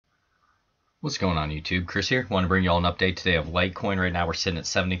What's going on YouTube? Chris here. Want to bring you all an update today of Litecoin. Right now we're sitting at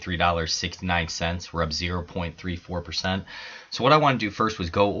 $73.69. We're up 0.34%. So what I want to do first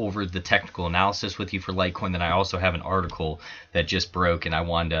was go over the technical analysis with you for Litecoin. Then I also have an article that just broke and I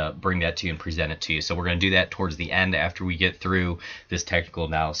wanted to bring that to you and present it to you. So we're going to do that towards the end after we get through this technical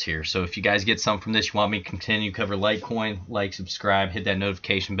analysis here. So if you guys get some from this, you want me to continue to cover Litecoin, like, subscribe, hit that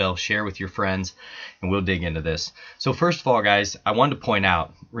notification bell, share with your friends, and we'll dig into this. So first of all, guys, I wanted to point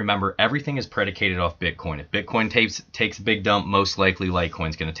out, remember, everything is predicated off Bitcoin. If Bitcoin takes a big dump, most likely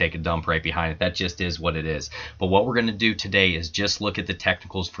Litecoin's going to take a dump right behind it. That just is what it is. But what we're going to do today is just look at the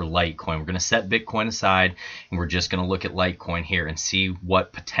technicals for Litecoin. We're going to set Bitcoin aside and we're just going to look at Litecoin here and see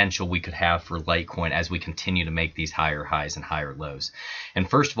what potential we could have for Litecoin as we continue to make these higher highs and higher lows. And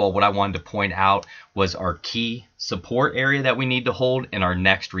first of all, what I wanted to point out was our key support area that we need to hold and our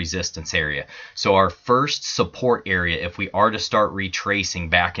next resistance area. So our first support area, if we are to start retracing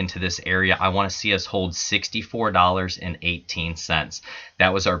back into this area, I want to see us hold $64.18.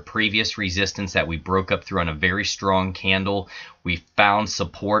 That was our previous resistance that we broke up through on a very strong candle. We found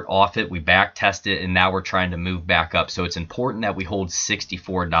support off it, we back tested it, and now we're trying to move back up. So it's important that we hold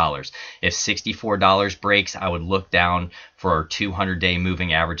 $64. If $64 breaks, I would look down for our 200-day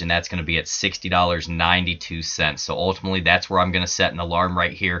moving average, and that's going to be at $60.92. So ultimately, that's where I'm going to set an alarm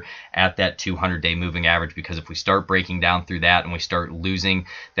right here at that 200-day moving average, because if we start breaking down through that and we start losing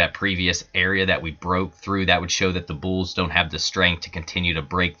that previous area that we broke through, that would show that the bulls don't have the strength to continue to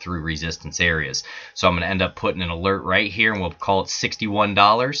break through resistance areas. So I'm going to end up putting an alert right here, and we'll call it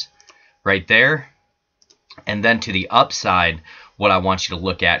 $61 right there. And then to the upside, what I want you to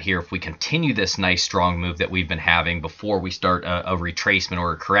look at here, if we continue this nice strong move that we've been having before we start a retracement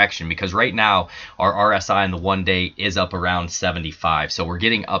or a correction, because right now our RSI in the 1 day is up around 75. So we're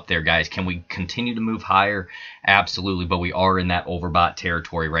getting up there, guys. Can we continue to move higher? Absolutely, but we are in that overbought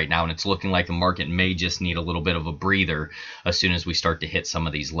territory right now, and it's looking like the market may just need a little bit of a breather as soon as we start to hit some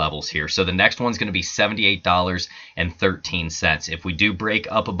of these levels here. So the next one's going to be $78.13. If we do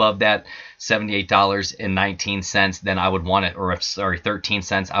break up above that $78.19, then I would want it, or sorry, 13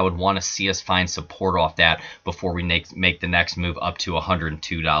 cents, I would want to see us find support off that before we make the next move up to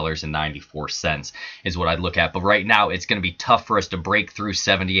 $102.94 is what I'd look at. But right now, it's going to be tough for us to break through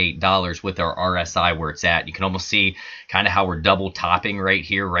 $78 with our RSI where it's at. You can almost see kind of how we're double topping right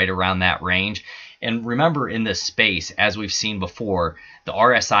here, right around that range. And remember, in this space, as we've seen before, the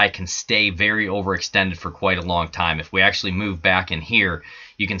RSI can stay very overextended for quite a long time. If we actually move back in here,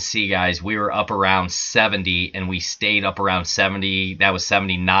 you can see, guys, we were up around 70 and we stayed up around 70. That was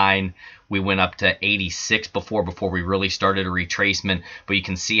 79. We went up to 86 before we really started a retracement, but you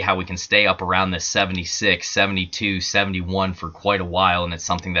can see how we can stay up around this 76, 72, 71 for quite a while, and it's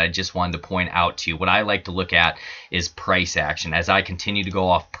something that I just wanted to point out to you. What I like to look at is price action. As I continue to go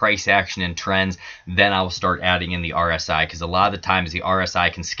off price action and trends, then I'll start adding in the RSI, because a lot of the times the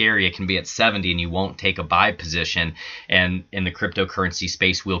RSI can scare you. It can be at 70 and you won't take a buy position, and in the cryptocurrency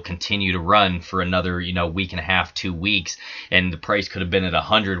space, we'll continue to run for another week and a half, 2 weeks, and the price could have been at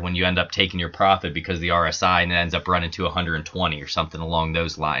 100 when you end up taking your profit because of the RSI, and it ends up running to 120 or something along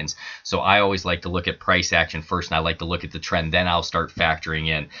those lines. So I always like to look at price action first, and I like to look at the trend. Then I'll start factoring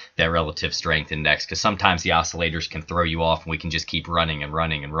in that relative strength index, because sometimes the oscillators can throw you off and we can just keep running and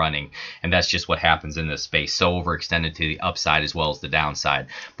running and running, and that's just what happens in this space. So overextended to the upside as well as the downside.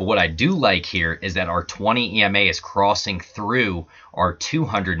 But what I do like here is that our 20 EMA is crossing through our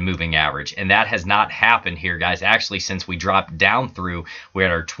 200 moving average, and that has not happened here, guys. Actually, since we dropped down through, we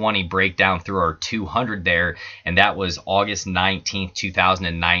had our 20 break down through our 200 there, and that was August 19th,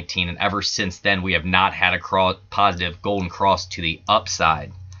 2019, and ever since then we have not had a positive golden cross to the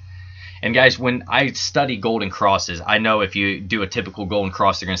upside. And guys, when I study golden crosses, I know if you do a typical golden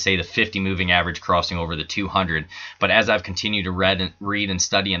cross, they're going to say the 50 moving average crossing over the 200. But as I've continued to read and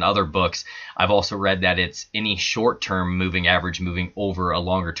study in other books, I've also read that it's any short-term moving average moving over a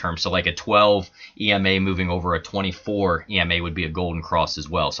longer term. So like a 12 EMA moving over a 24 EMA would be a golden cross as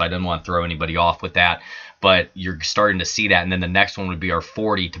well. So I didn't want to throw anybody off with that. But you're starting to see that, and then the next one would be our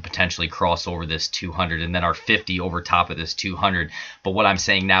 40 to potentially cross over this 200, and then our 50 over top of this 200. But what I'm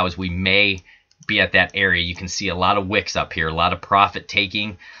saying now is we may be at that area. You can see a lot of wicks up here, a lot of profit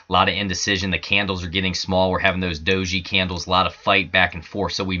taking, a lot of indecision. The candles are getting small. We're having those doji candles, a lot of fight back and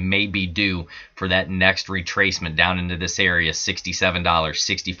forth. So we may be due for that next retracement down into this area, $67,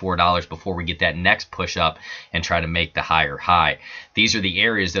 $64 before we get that next push up and try to make the higher high. These are the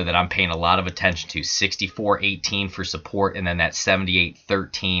areas, though, that I'm paying a lot of attention to. 64.18 for support, and then that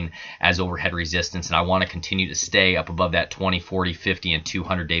 78.13 as overhead resistance. And I want to continue to stay up above that 20, 40, 50, and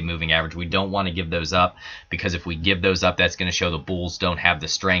 200-day moving average. We don't want to give those up, because if we give those up, that's going to show the bulls don't have the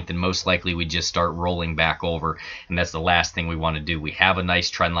strength, and most likely we just start rolling back over, and that's the last thing we want to do. We have a nice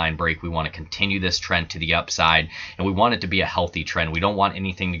trend line break. We want to continue this trend to the upside, and we want it to be a healthy trend. We don't want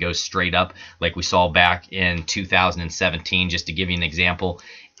anything to go straight up like we saw back in 2017. Just to give you an example,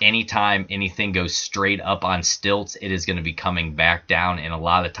 anytime anything goes straight up on stilts, it is going to be coming back down, and a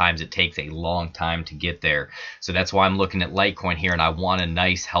lot of times it takes a long time to get there. So that's why I'm looking at Litecoin here, and I want a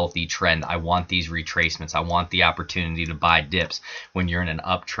nice healthy trend. I want these retracements. I want the opportunity to buy dips when you're in an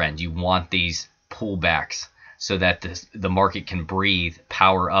uptrend. You want these pullbacks so that the market can breathe,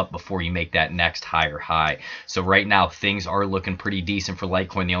 power up before you make that next higher high. So right now, things are looking pretty decent for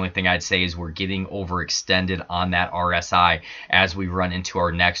Litecoin. The only thing I'd say is we're getting overextended on that RSI as we run into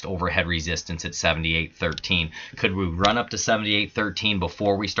our next overhead resistance at 78.13. Could we run up to 78.13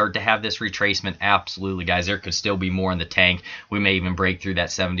 before we start to have this retracement? Absolutely, guys. There could still be more in the tank. We may even break through that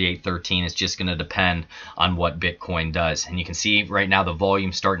 78.13. It's just going to depend on what Bitcoin does. And you can see right now the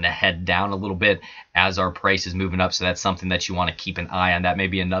volume starting to head down a little bit as our price is moving up, so that's something that you want to keep an eye on. That may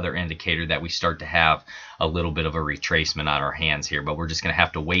be another indicator that we start to have a little bit of a retracement on our hands here, but we're just going to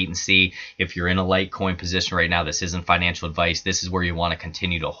have to wait and see. If you're in a Litecoin position right now, this isn't financial advice. This is where you want to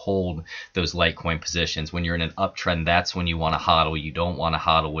continue to hold those Litecoin positions. When you're in an uptrend, that's when you want to hodl. You don't want to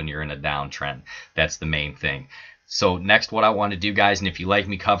hodl when you're in a downtrend. That's the main thing. So next, what I want to do, guys, and if you like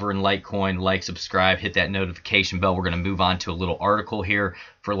me covering Litecoin, like, subscribe, hit that notification bell. We're going to move on to a little article here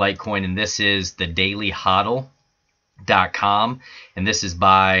for Litecoin, and this is the dailyhodl.com, and this is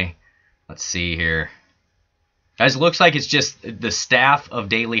by, let's see here. Guys, it looks like it's just the staff of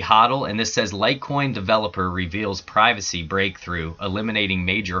Daily Hodl, and this says Litecoin developer reveals privacy breakthrough, eliminating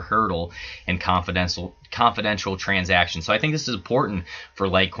major hurdle in confidential transactions. So I think this is important for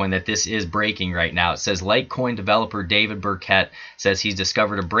Litecoin that this is breaking right now. It says Litecoin developer David Burkett says he's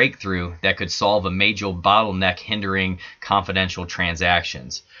discovered a breakthrough that could solve a major bottleneck hindering confidential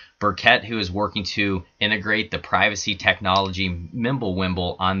transactions. Burkett, who is working to integrate the privacy technology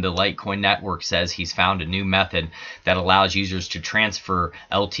Mimblewimble on the Litecoin network, says he's found a new method that allows users to transfer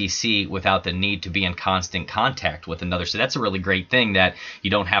LTC without the need to be in constant contact with another. So that's a really great thing, that you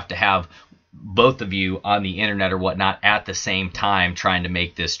don't have to have both of you on the internet or whatnot at the same time trying to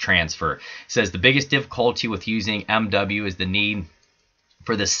make this transfer. It says the biggest difficulty with using MW is the need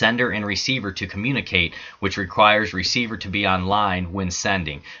for the sender and receiver to communicate, which requires receiver to be online when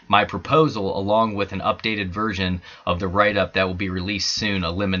sending. My proposal, along with an updated version of the write-up that will be released soon,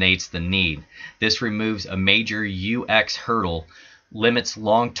 eliminates the need. This removes a major UX hurdle, limits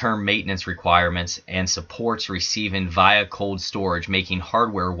long-term maintenance requirements, and supports receiving via cold storage, making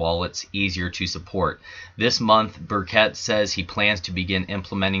hardware wallets easier to support. This month, Burkett says he plans to begin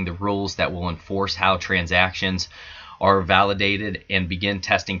implementing the rules that will enforce how transactions are validated and begin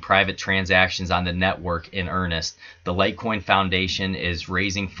testing private transactions on the network in earnest. The Litecoin Foundation is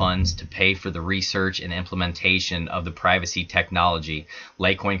raising funds to pay for the research and implementation of the privacy technology.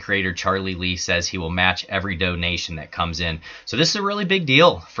 Litecoin creator Charlie Lee says he will match every donation that comes in. So this is a really big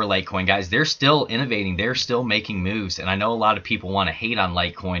deal for Litecoin, guys. They're still innovating. They're still making moves. And I know a lot of people want to hate on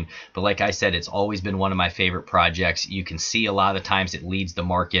Litecoin, but like I said, it's always been one of my favorite projects. You can see a lot of the times it leads the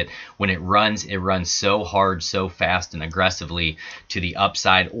market. When it runs so hard, so fast, and aggressively to the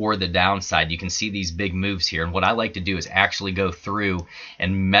upside or the downside. You can see these big moves here, and what I like to do is actually go through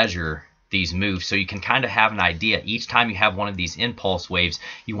and measure these moves so you can kind of have an idea. Each time you have one of these impulse waves,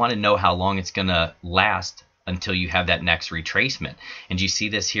 you want to know how long it's going to last until you have that next retracement. And you see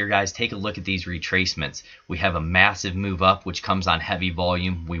this here, guys. Take a look at these retracements. We have a massive move up, which comes on heavy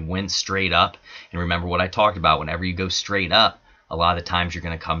volume. We went straight up, and remember what I talked about. Whenever you go straight up, a lot of times you're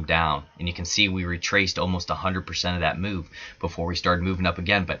going to come down, and you can see we retraced almost 100% of that move before we started moving up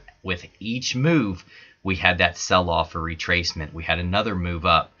again. But with each move, we had that sell-off or retracement. We had another move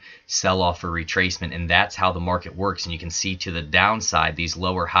up, sell-off or retracement, and that's how the market works. And you can see to the downside, these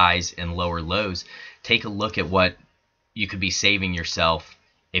lower highs and lower lows. Take a look at what you could be saving yourself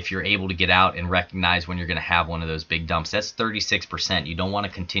if you're able to get out and recognize when you're going to have one of those big dumps. That's 36%. You don't want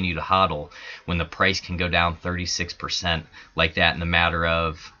to continue to hodl when the price can go down 36% like that in a matter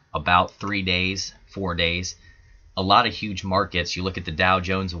of about 3 days, 4 days. A lot of huge markets, you look at the Dow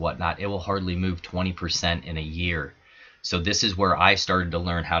Jones and whatnot, it will hardly move 20% in a year. So this is where I started to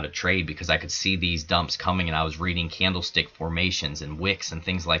learn how to trade, because I could see these dumps coming, and I was reading candlestick formations and wicks and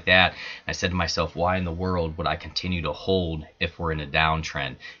things like that. And I said to myself, why in the world would I continue to hold if we're in a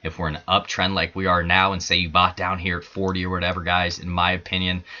downtrend? If we're in an uptrend like we are now, and say you bought down here at 40 or whatever, guys, in my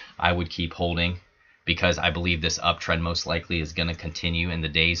opinion, I would keep holding, because I believe this uptrend most likely is going to continue in the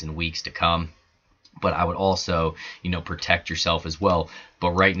days and weeks to come. But I would also, protect yourself as well.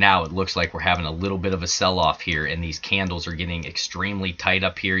 But right now it looks like we're having a little bit of a sell-off here, and these candles are getting extremely tight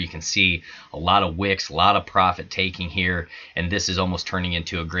up here. You can see a lot of wicks, a lot of profit taking here, and this is almost turning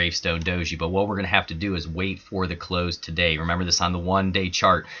into a gravestone doji. But what we're going to have to do is wait for the close today. Remember this on the 1-day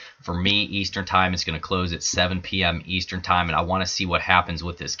chart. For me, Eastern time, it's going to close at 7 p.m. Eastern time, and I want to see what happens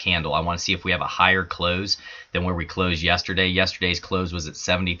with this candle. I want to see if we have a higher close than where we closed yesterday. Yesterday's close was at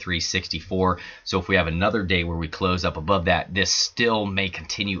 73.64. So if we have another day where we close up above that, this still may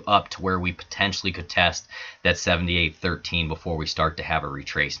continue up to where we potentially could test that 78.13 before we start to have a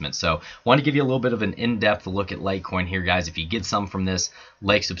retracement. So I want to give you a little bit of an in-depth look at Litecoin here, guys. If you get some from this,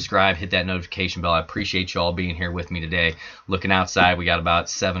 like, subscribe, hit that notification bell. I appreciate you all being here with me today. Looking outside, we got about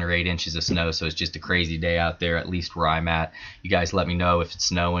 7 or 8 inches of snow, so it's just a crazy day out there, at least where I'm at. You guys let me know if it's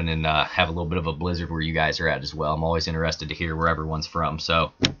snowing, and have a little bit of a blizzard where you guys are at as well. I'm always interested to hear where everyone's from.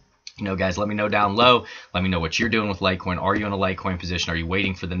 So, guys, let me know down low. Let me know what you're doing with Litecoin. Are you in a Litecoin position? Are you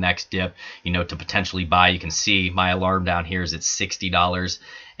waiting for the next dip, to potentially buy? You can see my alarm down here is at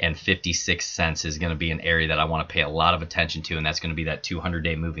 $60.56 is going to be an area that I want to pay a lot of attention to, and that's going to be that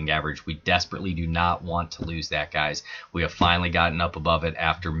 200-day moving average. We desperately do not want to lose that, guys. We have finally gotten up above it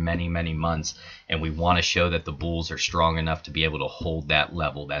after many, many months, and we want to show that the bulls are strong enough to be able to hold that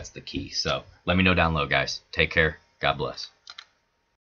level. That's the key. So let me know down low, guys. Take care. God bless.